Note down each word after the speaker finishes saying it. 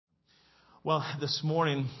Well, this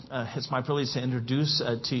morning, it's my privilege to introduce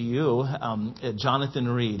to you Jonathan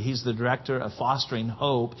Reid. He's the director of Fostering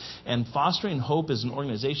Hope. And Fostering Hope is an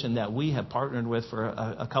organization that we have partnered with for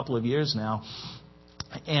a couple of years now.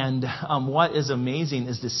 And what is amazing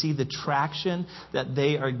is to see the traction that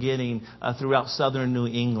they are getting throughout southern New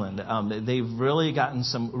England. They've really gotten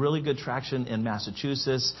some really good traction in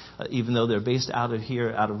Massachusetts, even though they're based out of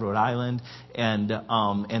Rhode Island, and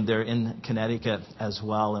they're in Connecticut as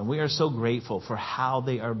well. And we are so grateful for how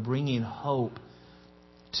they are bringing hope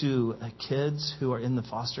to kids who are in the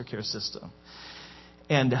foster care system.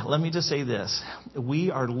 And let me just say this.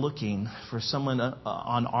 We are looking for someone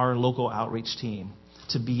on our local outreach team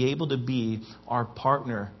to be able to be our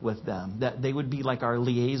partner with them, that they would be like our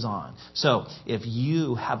liaison. So if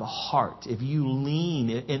you have a heart, if you lean,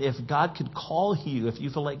 and if God could call you, if you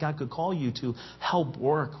feel like God could call you to help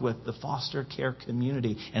work with the foster care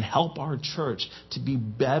community and help our church to be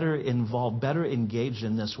better involved, better engaged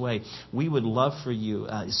in this way, we would love for you,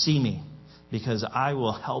 see me, because I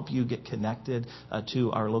will help you get connected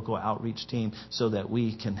to our local outreach team so that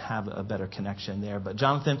we can have a better connection there. But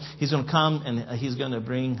Jonathan, he's going to come and he's going to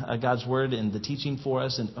bring God's word and the teaching for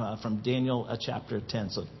us from Daniel chapter 10.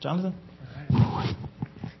 So, Jonathan? All right.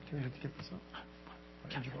 Do we have to get this up?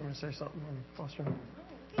 Did you want me to say something on fostering?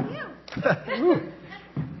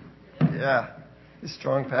 Yeah, these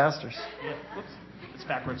strong pastors. Yeah, whoops, it's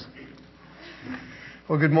backwards.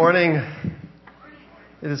 Well, good morning.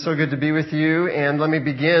 It is so good to be with you, and let me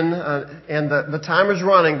begin. And the timer's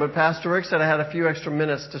running, but Pastor Rick said I had a few extra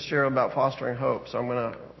minutes to share about Fostering Hope, so I'm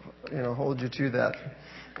going to, hold you to that.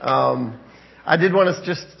 I did want to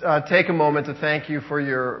just take a moment to thank you for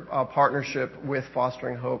your partnership with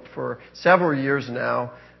Fostering Hope for several years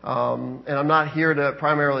now. And I'm not here to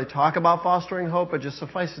primarily talk about Fostering Hope, but just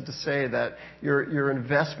suffice it to say that your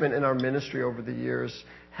investment in our ministry over the years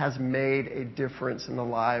has made a difference in the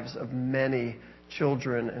lives of many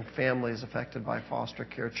children and families affected by foster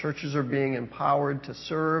care. Churches are being empowered to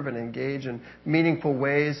serve and engage in meaningful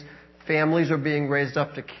ways. Families are being raised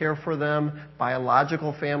up to care for them.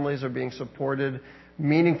 Biological families are being supported.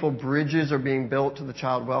 Meaningful bridges are being built to the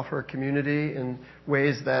child welfare community in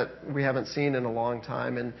ways that we haven't seen in a long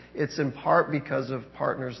time. And it's in part because of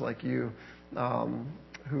partners like you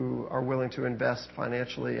who are willing to invest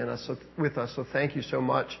financially in us, with us. So thank you so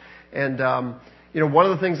much. And one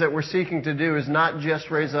of the things that we're seeking to do is not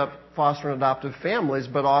just raise up foster and adoptive families,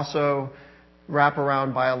 but also wrap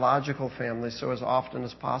around biological families so as often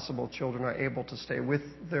as possible children are able to stay with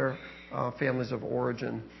their families of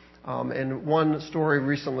origin. And one story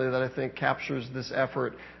recently that I think captures this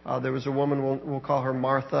effort, there was a woman, we'll call her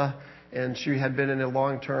Martha, and she had been in a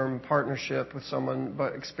long-term partnership with someone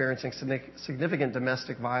but experiencing significant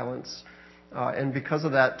domestic violence. And because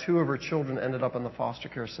of that, 2 of her children ended up in the foster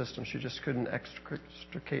care system. She just couldn't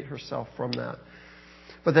extricate herself from that.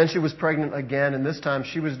 But then she was pregnant again, and this time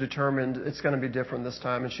she was determined it's going to be different this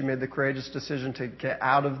time. And she made the courageous decision to get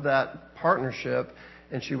out of that partnership.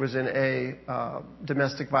 And she was in a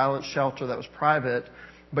domestic violence shelter that was private,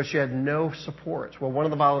 but she had no support. Well, one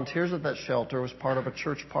of the volunteers at that shelter was part of a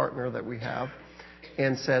church partner that we have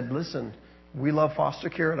and said, listen, we love foster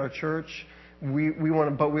care at our church.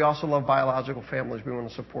 But we also love biological families. We want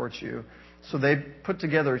to support you. So they put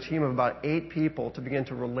together a team of about 8 people to begin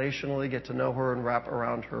to relationally get to know her and wrap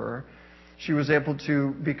around her. She was able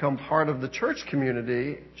to become part of the church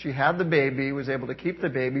community. She had the baby, was able to keep the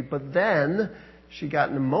baby, but then she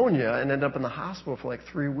got pneumonia and ended up in the hospital for like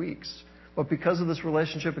 3 weeks. But because of this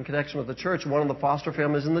relationship and connection with the church, one of the foster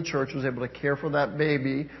families in the church was able to care for that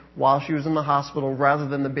baby while she was in the hospital rather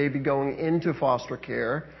than the baby going into foster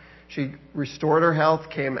care. She restored her health,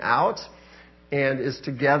 came out, and is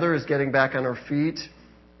getting back on her feet.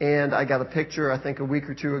 And I got a picture, I think a week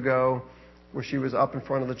or 2 ago, where she was up in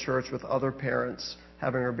front of the church with other parents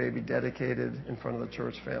having her baby dedicated in front of the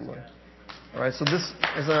church family. All right, so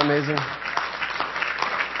isn't that amazing?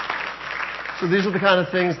 So these are the kind of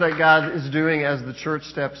things that God is doing as the church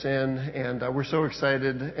steps in, and we're so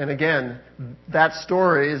excited. And again, that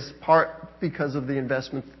story is part because of the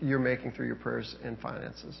investment you're making through your prayers and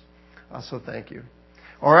finances. So thank you.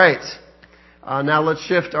 All right. Now let's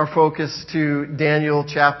shift our focus to Daniel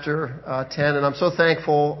chapter 10. And I'm so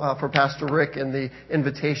thankful for Pastor Rick and the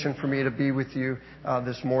invitation for me to be with you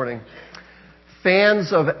this morning.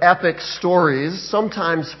 Fans of epic stories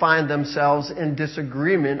sometimes find themselves in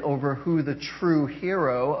disagreement over who the true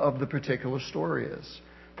hero of the particular story is.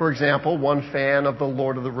 For example, one fan of the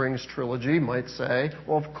Lord of the Rings trilogy might say,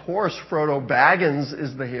 well, of course, Frodo Baggins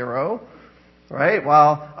is the hero. Right?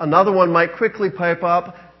 While another one might quickly pipe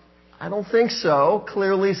up, I don't think so.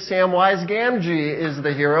 Clearly, Samwise Gamgee is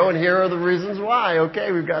the hero, and here are the reasons why.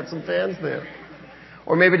 Okay, we've got some fans there.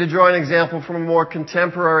 Or maybe to draw an example from a more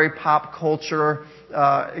contemporary pop culture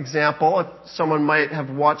example, someone might have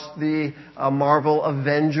watched the Marvel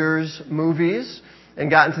Avengers movies and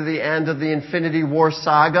gotten to the end of the Infinity War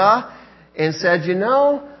saga and said,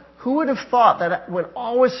 who would have thought that when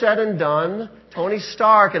all was said and done, Tony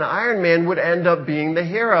Stark and Iron Man would end up being the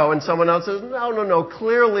hero? And someone else says, no,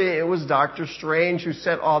 clearly it was Doctor Strange who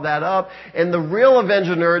set all that up. And the real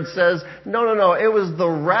Avenger nerd says, no, it was the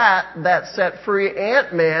rat that set free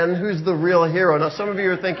Ant-Man who's the real hero. Now some of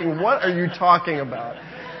you are thinking, what are you talking about?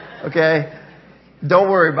 Okay?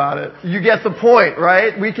 Don't worry about it. You get the point,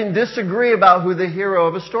 right? We can disagree about who the hero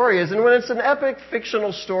of a story is. And when it's an epic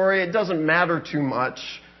fictional story, it doesn't matter too much.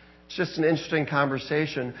 It's just an interesting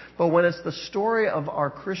conversation. But when it's the story of our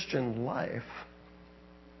Christian life,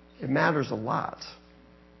 it matters a lot.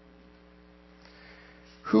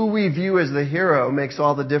 Who we view as the hero makes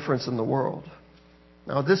all the difference in the world.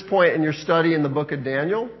 Now, at this point in your study in the book of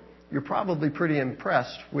Daniel, you're probably pretty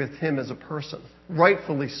impressed with him as a person.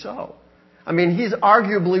 Rightfully so. I mean, he's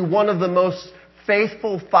arguably one of the most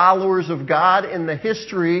faithful followers of God in the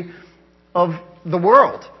history of the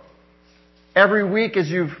world. Every week as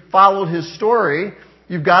you've followed his story,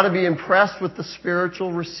 you've got to be impressed with the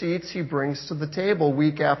spiritual receipts he brings to the table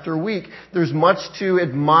week after week. There's much to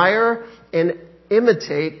admire and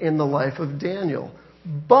imitate in the life of Daniel.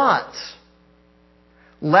 But,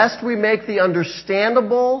 lest we make the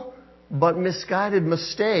understandable but misguided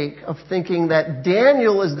mistake of thinking that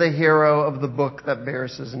Daniel is the hero of the book that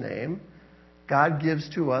bears his name, God gives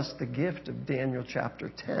to us the gift of Daniel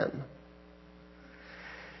chapter 10.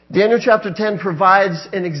 Daniel chapter 10 provides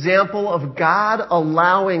an example of God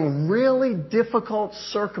allowing really difficult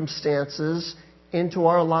circumstances into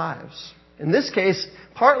our lives. In this case,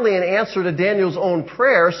 partly an answer to Daniel's own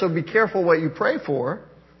prayer, so be careful what you pray for,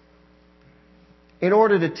 in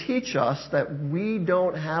order to teach us that we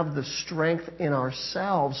don't have the strength in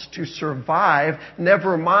ourselves to survive,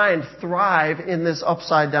 never mind thrive in this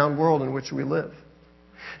upside-down world in which we live.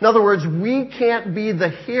 In other words, we can't be the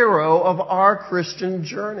hero of our Christian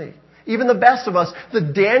journey. Even the best of us, the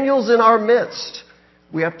Daniels in our midst,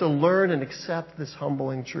 we have to learn and accept this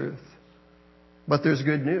humbling truth. But there's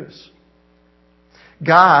good news.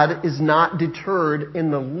 God is not deterred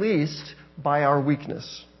in the least by our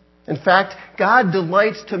weakness. In fact, God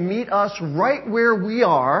delights to meet us right where we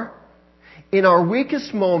are, in our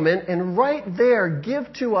weakest moment, and right there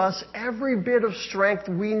give to us every bit of strength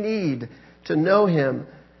we need to know Him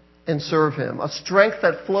and serve Him. A strength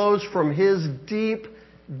that flows from His deep,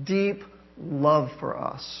 deep love for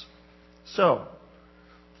us. So,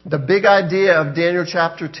 the big idea of Daniel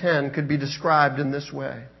chapter 10 could be described in this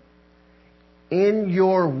way. In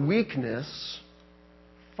your weakness,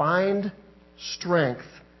 find strength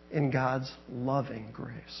in God's loving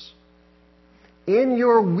grace. In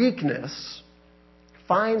your weakness,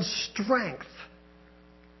 find strength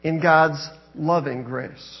in God's loving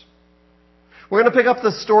grace. We're going to pick up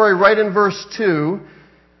the story right in verse 2,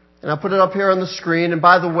 and I'll put it up here on the screen. And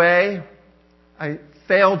by the way, I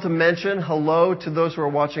failed to mention hello to those who are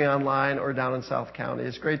watching online or down in South County.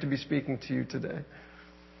 It's great to be speaking to you today.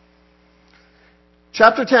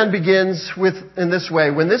 Chapter 10 begins in this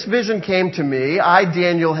way. When this vision came to me, I,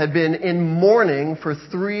 Daniel, had been in mourning for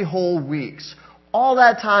 3 whole weeks. All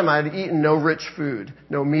that time I had eaten no rich food.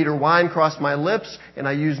 No meat or wine crossed my lips, and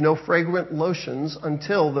I used no fragrant lotions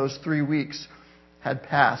until those 3 weeks had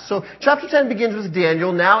passed. So chapter 10 begins with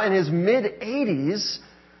Daniel, now in his mid-80s,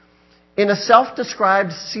 in a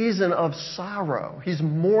self-described season of sorrow. He's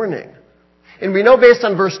mourning. And we know based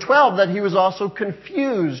on verse 12 that he was also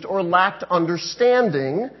confused or lacked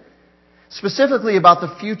understanding, specifically about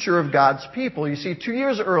the future of God's people. You see, 2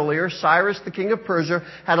 years earlier, Cyrus, the king of Persia,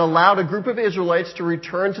 had allowed a group of Israelites to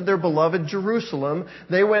return to their beloved Jerusalem.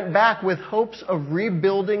 They went back with hopes of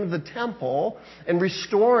rebuilding the temple and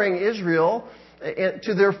restoring Israel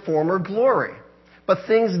to their former glory. But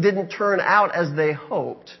things didn't turn out as they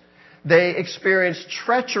hoped. They experienced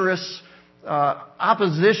treacherous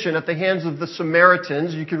opposition at the hands of the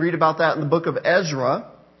Samaritans. You can read about that in the book of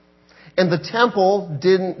Ezra. And the temple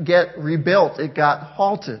didn't get rebuilt. It got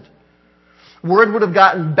halted. Word would have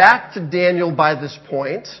gotten back to Daniel by this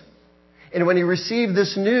point. And when he received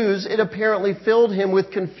this news, it apparently filled him with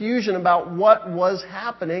confusion about what was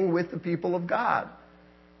happening with the people of God.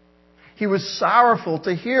 He was sorrowful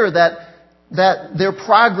to hear that their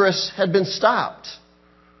progress had been stopped.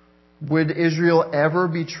 Would Israel ever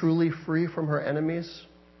be truly free from her enemies?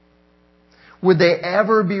 Would they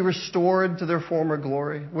ever be restored to their former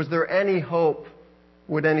glory? Was there any hope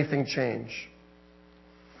Would anything change?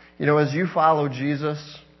 You know, as you follow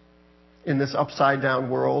Jesus in this upside-down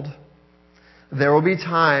world, there will be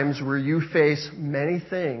times where you face many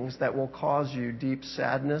things that will cause you deep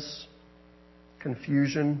sadness,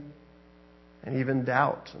 confusion, and even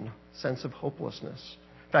doubt and sense of hopelessness.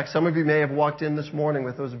 In fact, some of you may have walked in this morning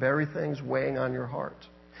with those very things weighing on your heart.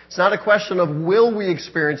 It's not a question of will we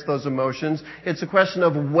experience those emotions. It's a question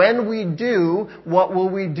of when we do, what will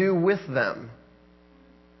we do with them?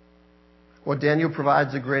 Well, Daniel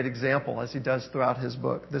provides a great example, as he does throughout this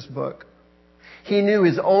book. He knew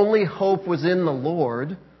his only hope was in the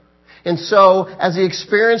Lord. And so, as he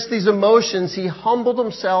experienced these emotions, he humbled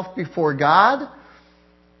himself before God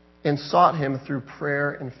and sought Him through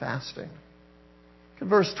prayer and fasting. Look at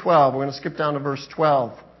verse 12. We're going to skip down to verse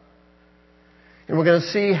 12. And we're going to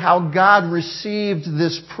see how God received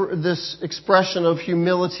this expression of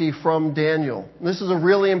humility from Daniel. This is a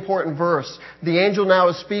really important verse. The angel now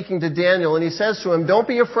is speaking to Daniel, and he says to him, "Don't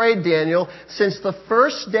be afraid, Daniel. Since the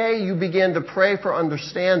first day you began to pray for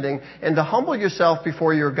understanding and to humble yourself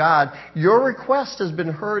before your God, your request has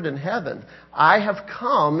been heard in heaven. I have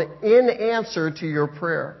come in answer to your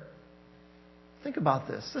prayer." Think about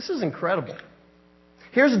this. This is incredible.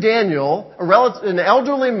 Here's Daniel, an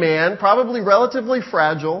elderly man, probably relatively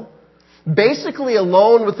fragile, basically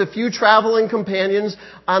alone with a few traveling companions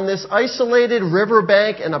on this isolated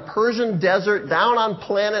riverbank in a Persian desert down on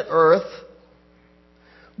planet Earth.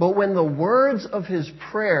 But when the words of his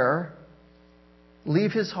prayer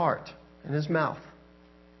leave his heart and his mouth,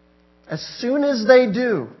 as soon as they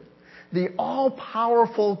do, the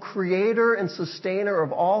all-powerful creator and sustainer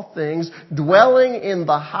of all things, dwelling in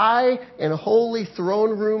the high and holy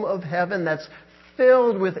throne room of heaven that's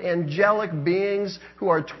filled with angelic beings who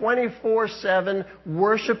are 24/7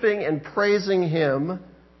 worshiping and praising Him,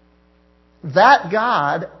 that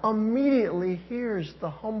God immediately hears the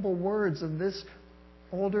humble words of this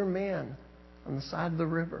older man on the side of the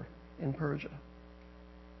river in Persia.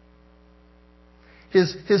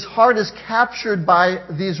 His heart is captured by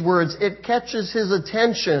these words. It catches his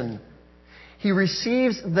attention. He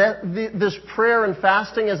receives this prayer and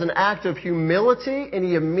fasting as an act of humility, and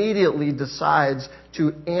he immediately decides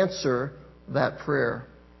to answer that prayer.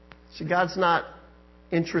 See, God's not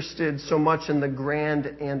interested so much in the grand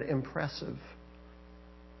and impressive.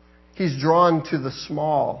 He's drawn to the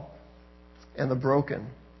small and the broken,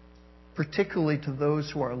 particularly to those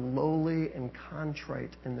who are lowly and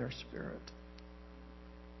contrite in their spirit.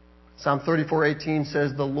 Psalm 34:18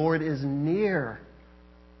 says, "The Lord is near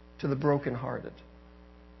to the brokenhearted."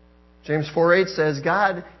 James 4:8 says,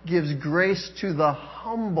 "God gives grace to the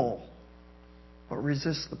humble, but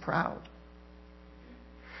resists the proud."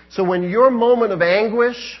 So when your moment of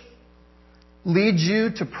anguish leads you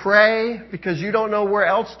to pray because you don't know where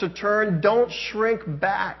else to turn, don't shrink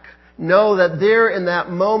back. Know that there in that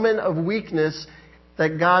moment of weakness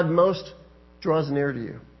that God most draws near to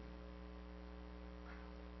you.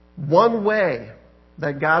 One way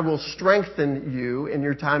that God will strengthen you in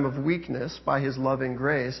your time of weakness by His loving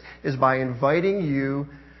grace is by inviting you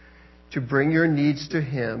to bring your needs to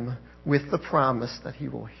Him with the promise that He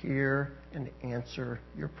will hear and answer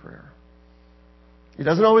your prayer. He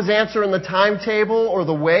doesn't always answer in the timetable or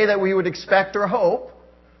the way that we would expect or hope.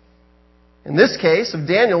 In this case of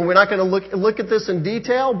Daniel, we're not going to look at this in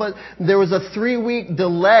detail, but there was a 3-week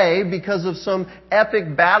delay because of some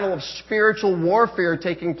epic battle of spiritual warfare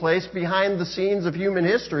taking place behind the scenes of human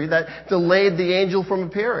history that delayed the angel from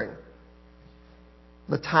appearing.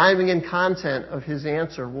 The timing and content of his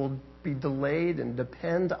answer will be delayed and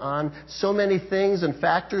depend on so many things and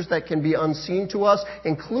factors that can be unseen to us,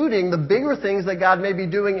 including the bigger things that God may be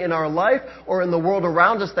doing in our life or in the world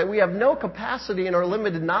around us that we have no capacity in our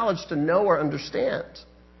limited knowledge to know or understand.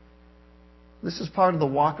 This is part of the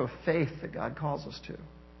walk of faith that God calls us to.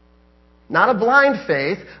 Not a blind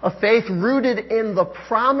faith, a faith rooted in the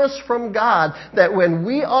promise from God that when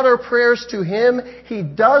we utter prayers to Him, He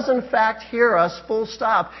does in fact hear us, full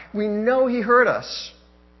stop. We know He heard us.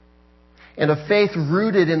 And a faith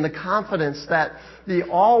rooted in the confidence that the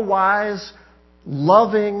all-wise,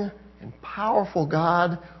 loving, and powerful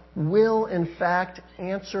God will in fact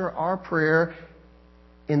answer our prayer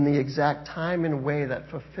in the exact time and way that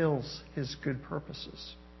fulfills His good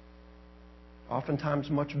purposes. Oftentimes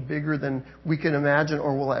much bigger than we can imagine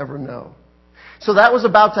or will ever know. So that was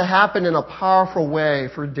about to happen in a powerful way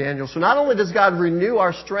for Daniel. So not only does God renew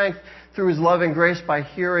our strength through His loving grace by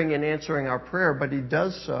hearing and answering our prayer, but He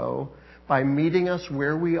does so by meeting us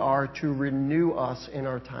where we are to renew us in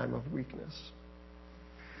our time of weakness.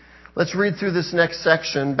 Let's read through this next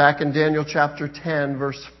section back in Daniel chapter 10,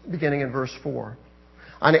 beginning in verse 4.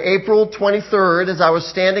 On April 23rd, as I was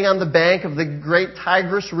standing on the bank of the great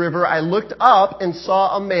Tigris River, I looked up and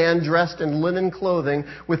saw a man dressed in linen clothing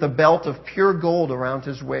with a belt of pure gold around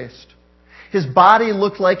his waist. His body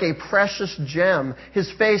looked like a precious gem.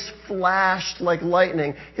 His face flashed like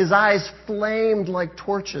lightning. His eyes flamed like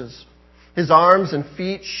torches. His arms and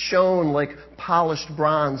feet shone like polished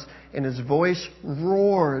bronze, and his voice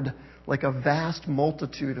roared like a vast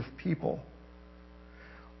multitude of people.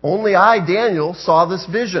 Only I, Daniel, saw this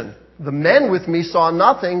vision. The men with me saw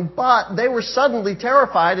nothing, but they were suddenly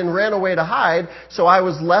terrified and ran away to hide, so I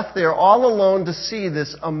was left there all alone to see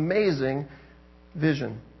this amazing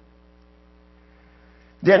vision.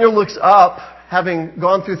 Daniel looks up, having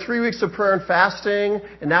gone through 3 weeks of prayer and fasting,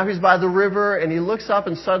 and now he's by the river, and he looks up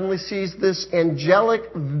and suddenly sees this angelic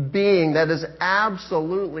being that is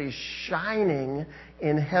absolutely shining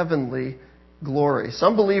in heavenly glory.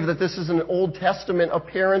 Some believe that this is an Old Testament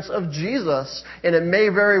appearance of Jesus, and it may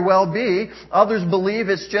very well be. Others believe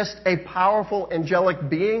it's just a powerful angelic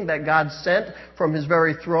being that God sent from His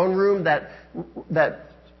very throne room that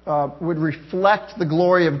would reflect the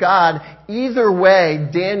glory of God. Either way,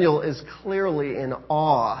 Daniel is clearly in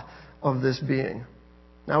awe of this being.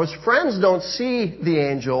 Now, his friends don't see the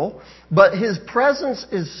angel, but his presence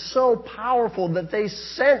is so powerful that they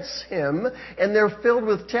sense him, and they're filled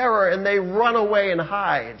with terror, and they run away and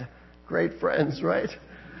hide. Great friends, right?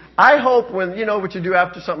 I hope when, you know what you do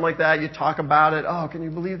after something like that, you talk about it. Oh, can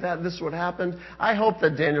you believe that? This is what happened. I hope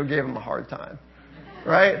that Daniel gave him a hard time.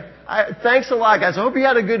 Right? Thanks a lot, guys. I hope you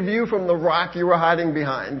had a good view from the rock you were hiding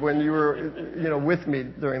behind when you were, with me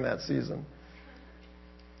during that season.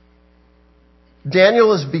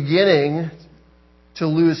 Daniel is beginning to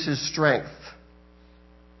lose his strength.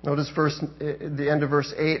 Notice the end of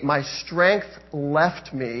verse 8. My strength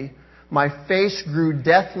left me. My face grew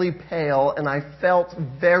deathly pale, and I felt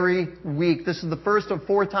very weak. This is the first of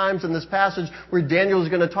 4 times in this passage where Daniel is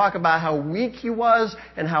going to talk about how weak he was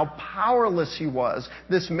and how powerless he was.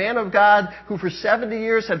 This man of God who for 70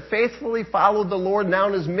 years had faithfully followed the Lord, now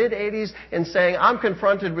in his mid-80s, and saying, I'm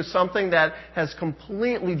confronted with something that has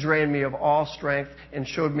completely drained me of all strength and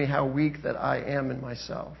showed me how weak that I am in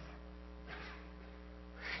myself.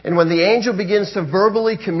 And when the angel begins to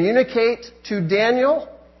verbally communicate to Daniel,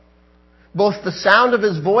 both the sound of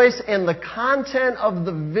his voice and the content of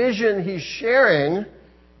the vision he's sharing,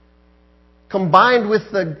 combined with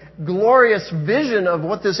the glorious vision of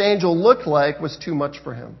what this angel looked like, was too much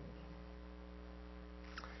for him.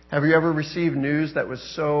 Have you ever received news that was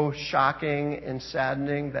so shocking and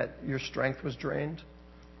saddening that your strength was drained?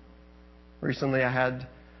 Recently, I had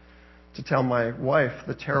to tell my wife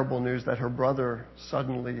the terrible news that her brother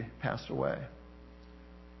suddenly passed away.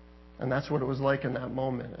 And that's what it was like in that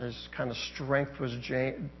moment, as kind of strength was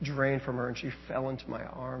drained from her, and she fell into my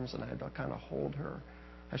arms, and I had to kind of hold her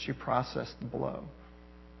as she processed the blow.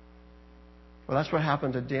 Well, that's what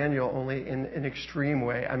happened to Daniel, only in an extreme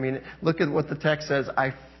way. I mean, look at what the text says.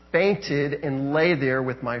 I fainted and lay there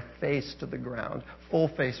with my face to the ground, full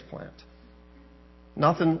face plant.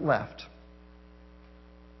 Nothing left.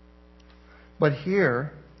 But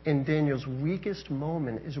here, in Daniel's weakest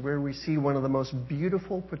moment, is where we see one of the most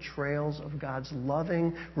beautiful portrayals of God's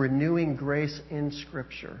loving, renewing grace in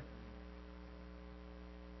Scripture.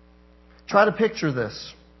 Try to picture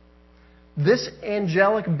this. This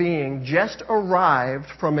angelic being just arrived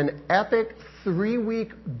from an epic 3-week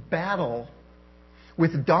battle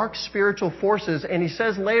with dark spiritual forces, and he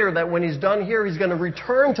says later that when he's done here, he's going to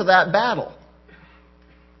return to that battle.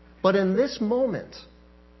 But in this moment,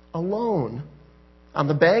 alone, on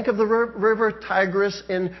the bank of the river Tigris,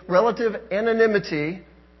 in relative anonymity,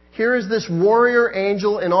 here is this warrior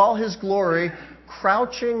angel in all his glory,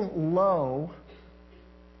 crouching low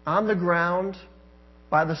on the ground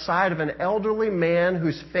by the side of an elderly man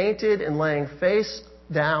who's fainted and laying face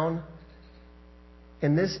down.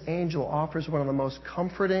 And this angel offers one of the most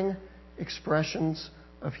comforting expressions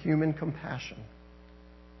of human compassion.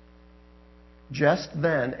 Just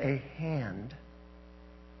then, a hand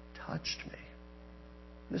touched me.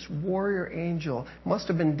 This warrior angel must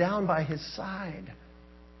have been down by his side,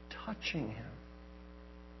 touching him.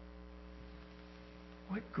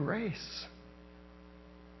 What grace.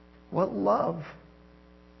 What love.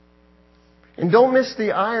 And don't miss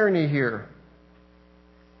the irony here.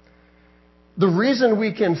 The reason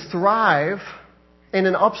we can thrive in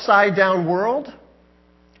an upside-down world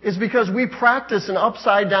is because we practice an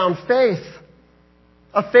upside-down faith.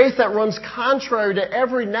 A faith that runs contrary to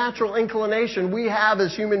every natural inclination we have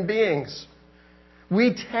as human beings.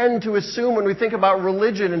 We tend to assume when we think about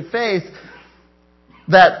religion and faith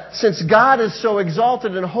That since God is so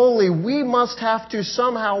exalted and holy, we must have to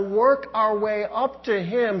somehow work our way up to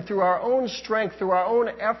Him through our own strength, through our own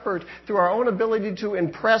effort, through our own ability to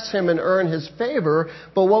impress Him and earn His favor.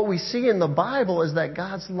 But what we see in the Bible is that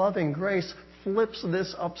God's loving grace flips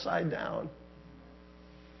this upside down.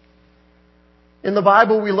 In the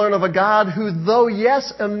Bible, we learn of a God who, though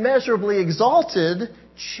yes, immeasurably exalted,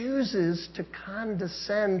 chooses to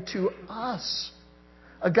condescend to us.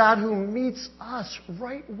 A God who meets us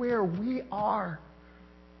right where we are,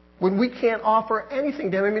 when we can't offer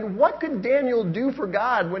anything to Him. I mean, what could Daniel do for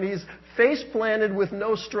God when he's face-planted with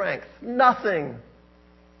no strength? Nothing.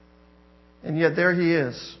 And yet there he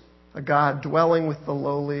is, a God dwelling with the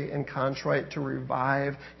lowly and contrite to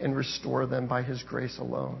revive and restore them by His grace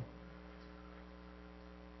alone.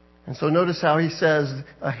 And so notice how he says,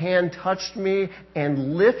 a hand touched me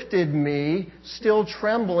and lifted me, still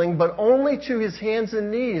trembling, but only to his hands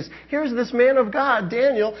and knees. Here's this man of God,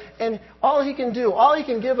 Daniel, and all he can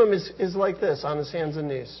give him is like this, on his hands and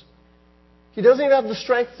knees. He doesn't even have the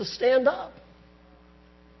strength to stand up.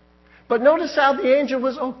 But notice how the angel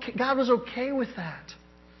was okay. God was okay with that.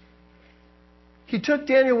 He took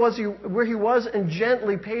Daniel where he was and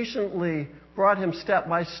gently, patiently brought him step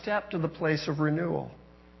by step to the place of renewal.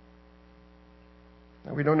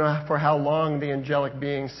 Now, we don't know for how long the angelic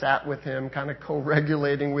being sat with him, kind of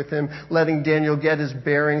co-regulating with him, letting Daniel get his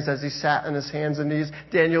bearings as he sat on his hands and knees.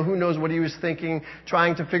 Daniel, who knows what he was thinking,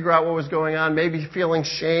 trying to figure out what was going on, maybe feeling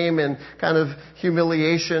shame and kind of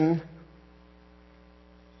humiliation.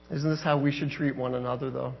 Isn't this how we should treat one another,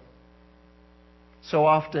 though? So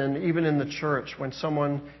often, even in the church, when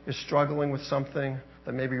someone is struggling with something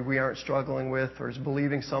that maybe we aren't struggling with, or is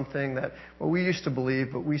believing something that, well, we used to believe,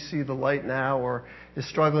 but we see the light now, or is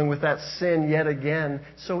struggling with that sin yet again,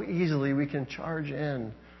 so easily we can charge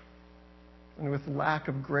in. And with lack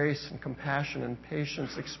of grace and compassion and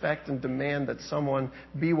patience, expect and demand that someone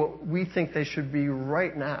be what we think they should be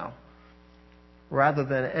right now, rather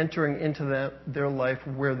than entering into their life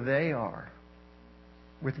where they are,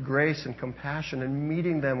 with grace and compassion and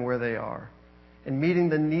meeting them where they are, and meeting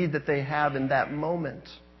the need that they have in that moment.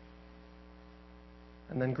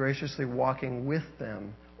 And then graciously walking with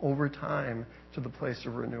them over time to the place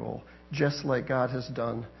of renewal, just like God has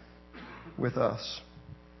done with us.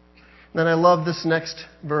 And then I love this next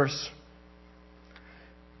verse.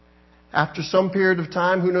 After some period of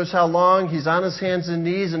time, who knows how long, he's on his hands and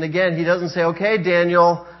knees. And again, he doesn't say, okay,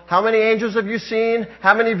 Daniel, how many angels have you seen?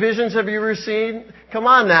 How many visions have you received? Come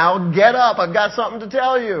on now, get up. I've got something to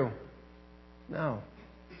tell you. No.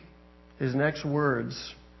 His next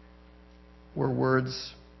words were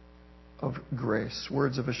words of grace,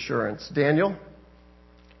 words of assurance. Daniel,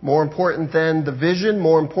 more important than the vision,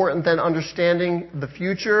 more important than understanding the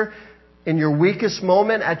future, in your weakest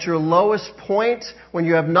moment, at your lowest point, when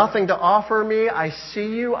you have nothing to offer me, I see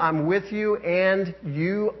you, I'm with you, and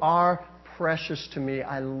you are precious to me.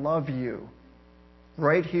 I love you.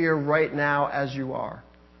 Right here, right now, as you are.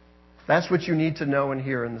 That's what you need to know and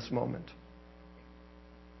hear in this moment.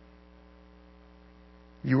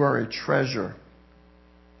 You are a treasure.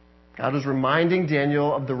 God is reminding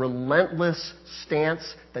Daniel of the relentless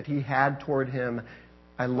stance that he had toward him.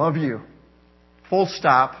 I love you. Full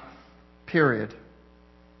stop. Period.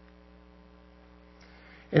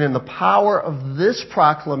 And in the power of this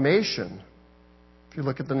proclamation, if you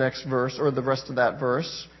look at the next verse, or the rest of that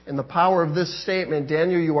verse, in the power of this statement,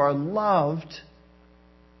 Daniel, you are loved,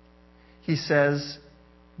 he says,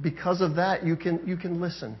 because of that, you can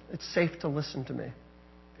listen. It's safe to listen to me.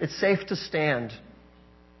 It's safe to stand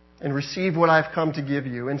and receive what I've come to give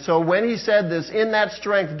you. And so when he said this, in that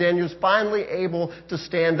strength, Daniel's finally able to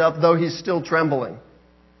stand up, though he's still trembling.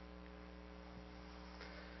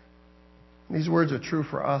 These words are true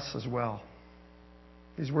for us as well.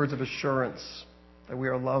 These words of assurance that we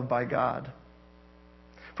are loved by God.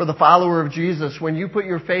 For the follower of Jesus, when you put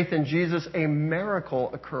your faith in Jesus, a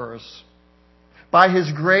miracle occurs. By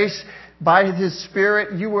His grace, by His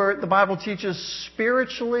Spirit, you were, the Bible teaches,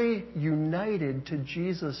 spiritually united to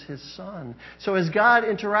Jesus, His Son. So as God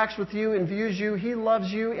interacts with you and views you, He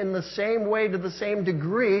loves you in the same way, to the same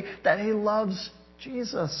degree that He loves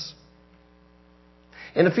Jesus.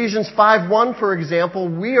 In Ephesians 5:1, for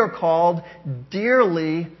example, we are called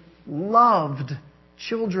dearly loved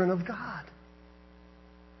children of God.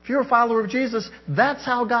 If you're a follower of Jesus, that's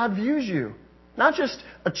how God views you. Not just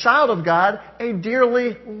a child of God, a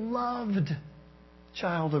dearly loved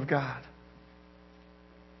child of God.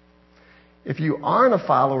 If you aren't a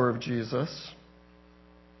follower of Jesus,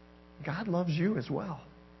 God loves you as well.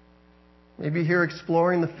 Maybe you're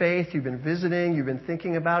exploring the faith, you've been visiting, you've been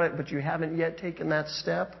thinking about it, but you haven't yet taken that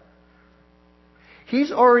step. He's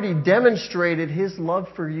already demonstrated His love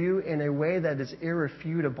for you in a way that is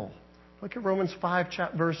irrefutable. Look at Romans 5,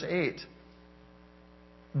 verse 8.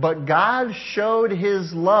 But God showed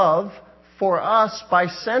His love for us by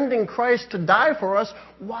sending Christ to die for us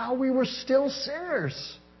while we were still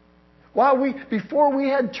sinners. Before we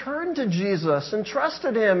had turned to Jesus and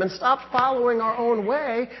trusted Him and stopped following our own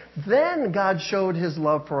way, then God showed His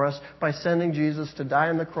love for us by sending Jesus to die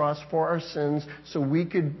on the cross for our sins so we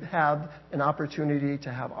could have an opportunity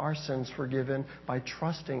to have our sins forgiven by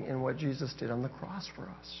trusting in what Jesus did on the cross for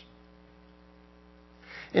us.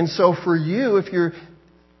 And so for you, if you're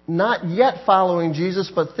not yet following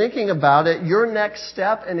Jesus, but thinking about it, your next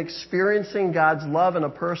step in experiencing God's love in a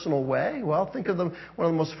personal way, well, think of one of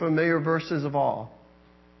the most familiar verses of all.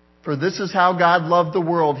 For this is how God loved the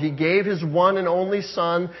world. He gave His one and only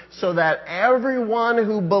Son so that everyone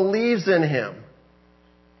who believes in Him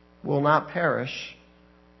will not perish,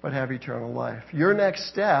 but have eternal life. Your next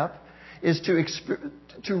step is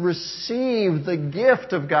to receive the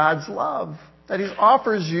gift of God's love that He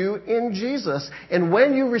offers you in Jesus. And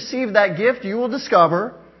when you receive that gift, you will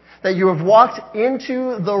discover that you have walked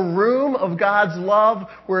into the room of God's love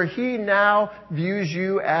where He now views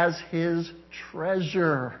you as His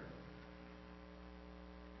treasure.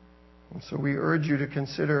 And so we urge you to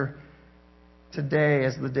consider today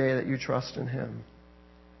as the day that you trust in Him.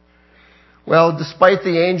 Well, despite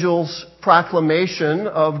the angel's proclamation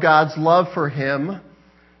of God's love for him,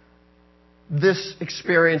 this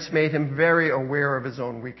experience made him very aware of his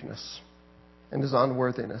own weakness and his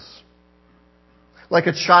unworthiness. Like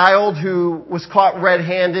a child who was caught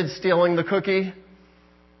red-handed stealing the cookie,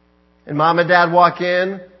 and mom and dad walk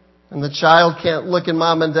in, and the child can't look in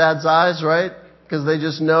mom and dad's eyes, right? Because they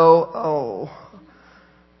just know, oh.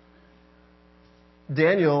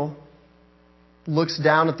 Daniel looks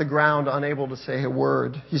down at the ground, unable to say a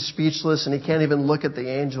word. He's speechless, and he can't even look at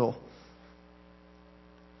the angel.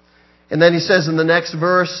 And then he says in the next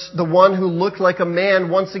verse, the one who looked like a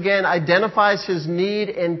man once again identifies his need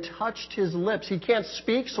and touched his lips. He can't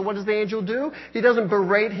speak, so what does the angel do? He doesn't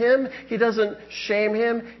berate him. He doesn't shame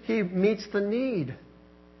him. He meets the need.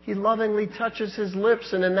 He lovingly touches his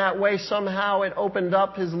lips, and in that way somehow it opened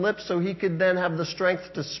up his lips so he could then have the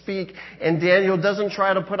strength to speak. And Daniel doesn't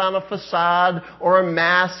try to put on a facade or a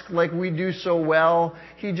mask like we do so well.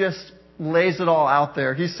 He just lays it all out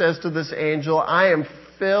there. He says to this angel, I am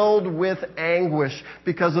filled with anguish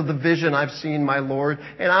because of the vision I've seen, my Lord,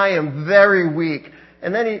 and I am very weak.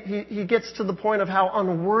 And then he gets to the point of how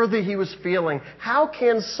unworthy he was feeling. How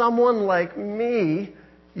can someone like me,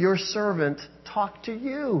 your servant, talk to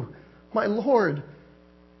you? My Lord,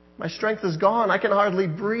 my strength is gone. I can hardly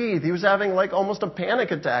breathe. He was having like almost a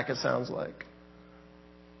panic attack, it sounds like.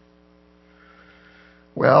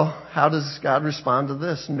 Well, how does God respond to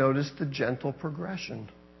this? Notice the gentle progression.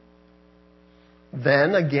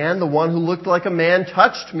 Then again, the one who looked like a man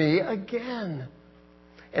touched me again.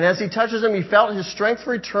 And as he touches him, he felt his strength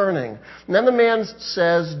returning. And then the man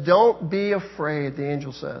says, don't be afraid, the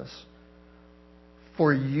angel says,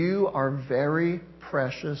 for you are very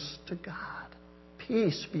precious to God.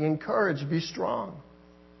 Peace, be encouraged, be strong.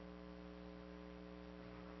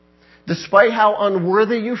 Despite how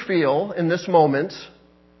unworthy you feel in this moment,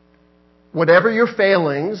 whatever your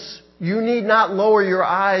failings, you need not lower your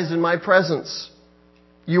eyes in my presence.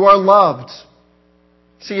 You are loved.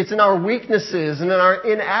 See, it's in our weaknesses and in our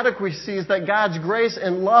inadequacies that God's grace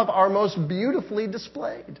and love are most beautifully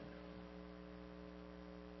displayed.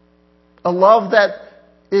 A love that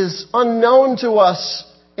is unknown to us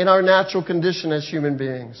in our natural condition as human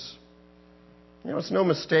beings. You know, it's no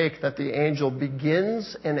mistake that the angel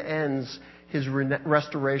begins and ends his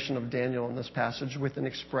restoration of Daniel in this passage with an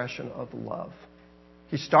expression of love.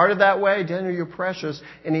 He started that way, Daniel, you're precious,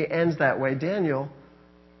 and he ends that way. Daniel,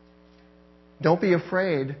 don't be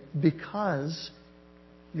afraid because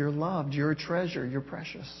you're loved, you're a treasure, you're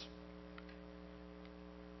precious.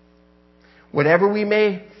 Whatever we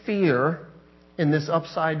may fear in this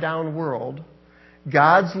upside-down world,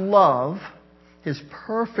 God's love, His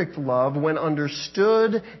perfect love, when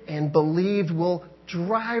understood and believed, will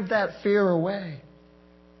drive that fear away.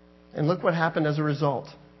 And look what happened as a result.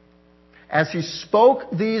 As he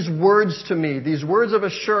spoke these words to me, these words of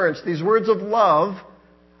assurance, these words of love,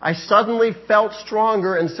 I suddenly felt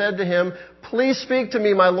stronger and said to him, please speak to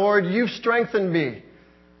me, my Lord. You've strengthened me.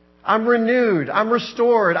 I'm renewed. I'm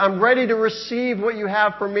restored. I'm ready to receive what you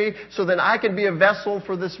have for me so that I can be a vessel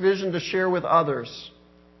for this vision to share with others.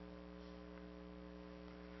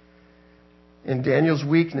 In Daniel's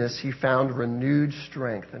weakness, he found renewed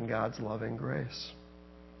strength in God's loving grace.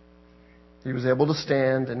 He was able to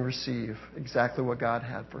stand and receive exactly what God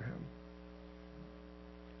had for him.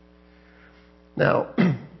 Now,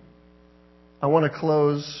 I want to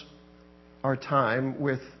close our time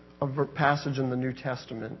with a passage in the New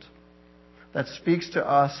Testament that speaks to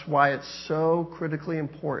us why it's so critically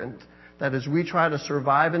important that as we try to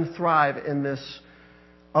survive and thrive in this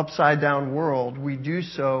upside-down world, we do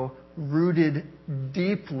so rooted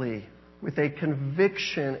deeply with a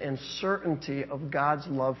conviction and certainty of God's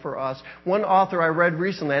love for us. One author I read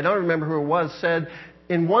recently, I don't remember who it was, said,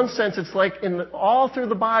 in one sense, it's like all through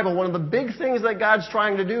the Bible, one of the big things that God's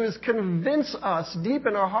trying to do is convince us deep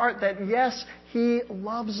in our heart that, yes, He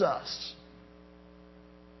loves us.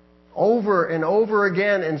 Over and over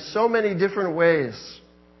again in so many different ways.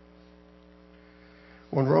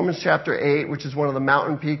 Well, in Romans chapter 8, which is one of the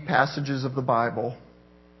mountain peak passages of the Bible,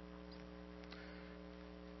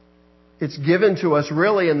 it's given to us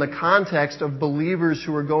really in the context of believers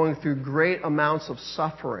who are going through great amounts of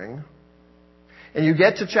suffering. And you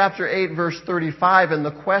get to chapter 8, verse 35, and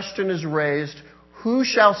the question is raised, who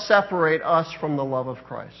shall separate us from the love of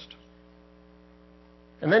Christ?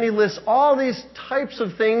 And then he lists all these types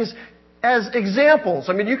of things as examples.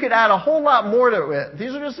 I mean, you could add a whole lot more to it.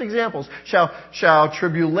 These are just examples. Shall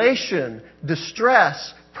tribulation,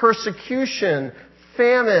 distress, persecution,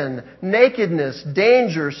 famine, nakedness,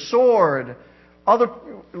 danger, sword,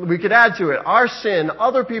 we could add to it, our sin,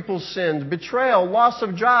 other people's sins, betrayal, loss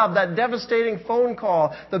of job, that devastating phone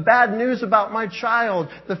call, the bad news about my child,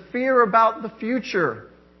 the fear about the future.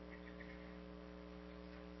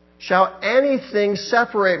 Shall anything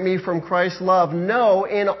separate me from Christ's love? No,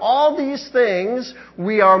 in all these things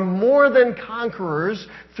we are more than conquerors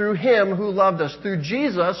through Him who loved us, through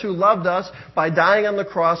Jesus who loved us by dying on the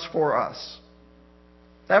cross for us.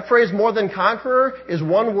 That phrase, more than conqueror, is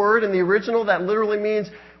one word in the original that literally means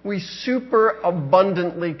we super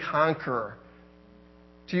abundantly conquer.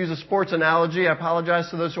 To use a sports analogy, I apologize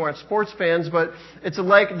to those who aren't sports fans, but it's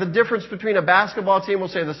like the difference between a basketball team, we'll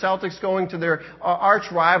say the Celtics, going to their arch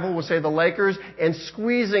rival, we'll say the Lakers, and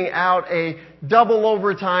squeezing out a double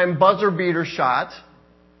overtime buzzer beater shot,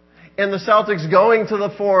 and the Celtics going to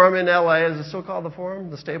the Forum in LA, is it still called the Forum?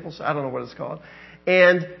 The Staples? I don't know what it's called.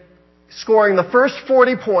 And scoring the first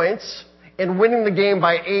 40 points and winning the game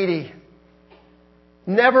by 80.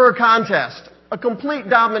 Never a contest. A complete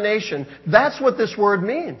domination. That's what this word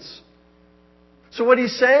means. So what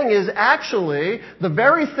he's saying is actually the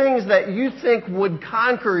very things that you think would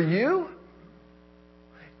conquer you,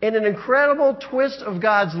 in an incredible twist of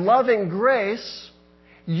God's loving grace,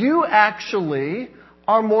 you actually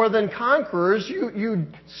are more than conquerors. You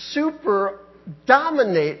super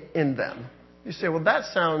dominate in them. You say, well, that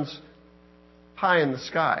sounds pie in the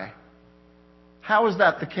sky. How is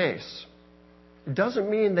that the case? It doesn't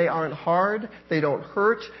mean they aren't hard, they don't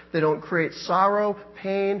hurt, they don't create sorrow,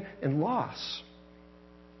 pain, and loss.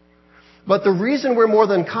 But the reason we're more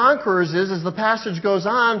than conquerors is, as the passage goes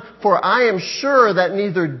on, for I am sure that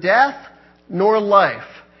neither death nor life,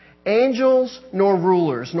 angels nor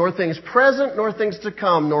rulers, nor things present nor things to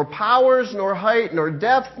come, nor powers, nor height, nor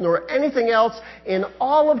depth, nor anything else in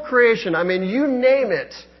all of creation, I mean, you name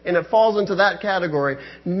it, and it falls into that category.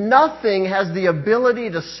 Nothing has the ability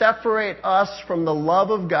to separate us from the love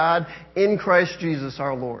of God in Christ Jesus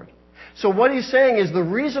our Lord. So what he's saying is the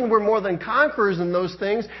reason we're more than conquerors in those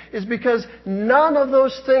things is because none of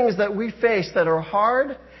those things that we face that are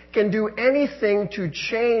hard can do anything to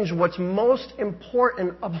change what's most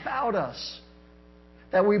important about us.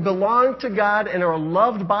 That we belong to God and are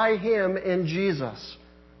loved by Him in Jesus.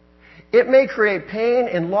 It may create pain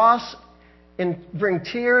and loss and bring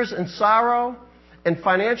tears and sorrow and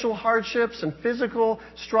financial hardships and physical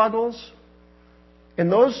struggles.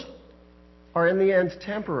 And those are in the end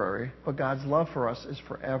temporary, but God's love for us is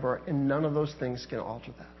forever, and none of those things can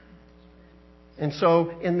alter that. And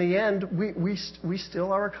so, in the end, we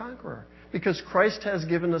still are a conqueror, because Christ has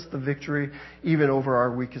given us the victory even over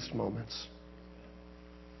our weakest moments.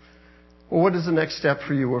 Well, what is the next step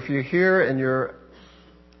for you? Well, if you're here and you're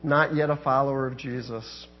not yet a follower of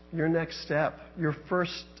Jesus, your next step, your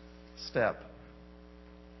first step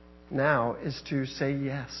now is to say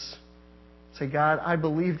yes. Say, God, I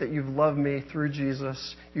believe that you've loved me through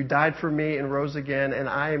Jesus. You died for me and rose again, and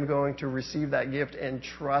I am going to receive that gift and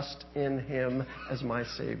trust in Him as my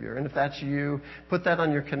Savior. And if that's you, put that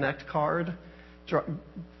on your Connect card.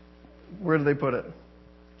 Where do they put it?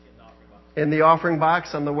 In the offering box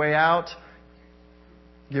on the way out.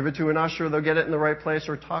 Give it to an usher. They'll get it in the right place,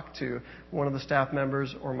 or talk to one of the staff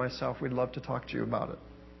members or myself. We'd love to talk to you about it.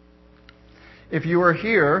 If you are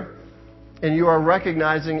here and you are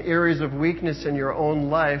recognizing areas of weakness in your own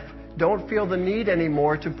life, don't feel the need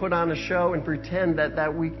anymore to put on a show and pretend that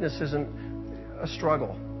that weakness isn't a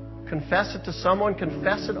struggle. Confess it to someone,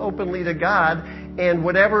 confess it openly to God, and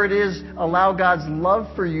whatever it is, allow God's love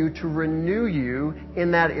for you to renew you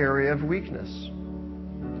in that area of weakness.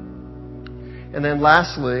 And then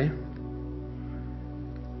lastly,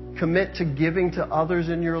 commit to giving to others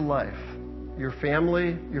in your life, your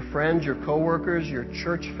family, your friends, your coworkers, your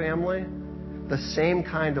church family, the same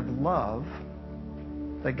kind of love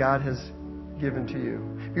that God has given to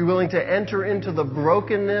you. Be willing to enter into the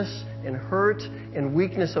brokenness and hurt and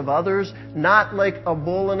weakness of others, not like a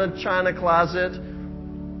bull in a china closet,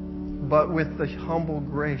 but with the humble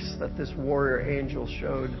grace that this warrior angel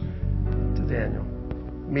showed to Daniel.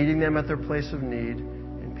 Meeting them at their place of need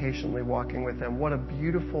and patiently walking with them. What a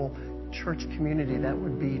beautiful church community that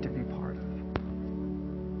would be to be part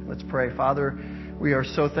of. Let's pray. Father, we are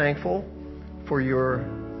so thankful for your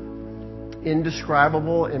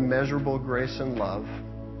indescribable, immeasurable grace and love.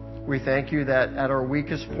 We thank you that at our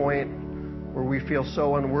weakest point, where we feel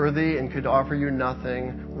so unworthy and could offer you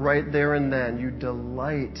nothing, right there and then, you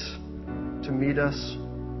delight to meet us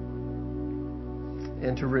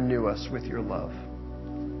and to renew us with your love.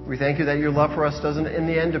 We thank you that your love for us doesn't in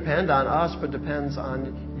the end depend on us, but depends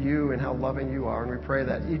on you and how loving you are. And we pray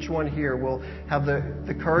that each one here will have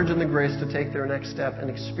the courage and the grace to take their next step in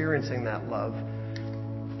experiencing that love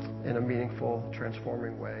in a meaningful,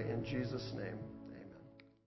 transforming way. In Jesus' name.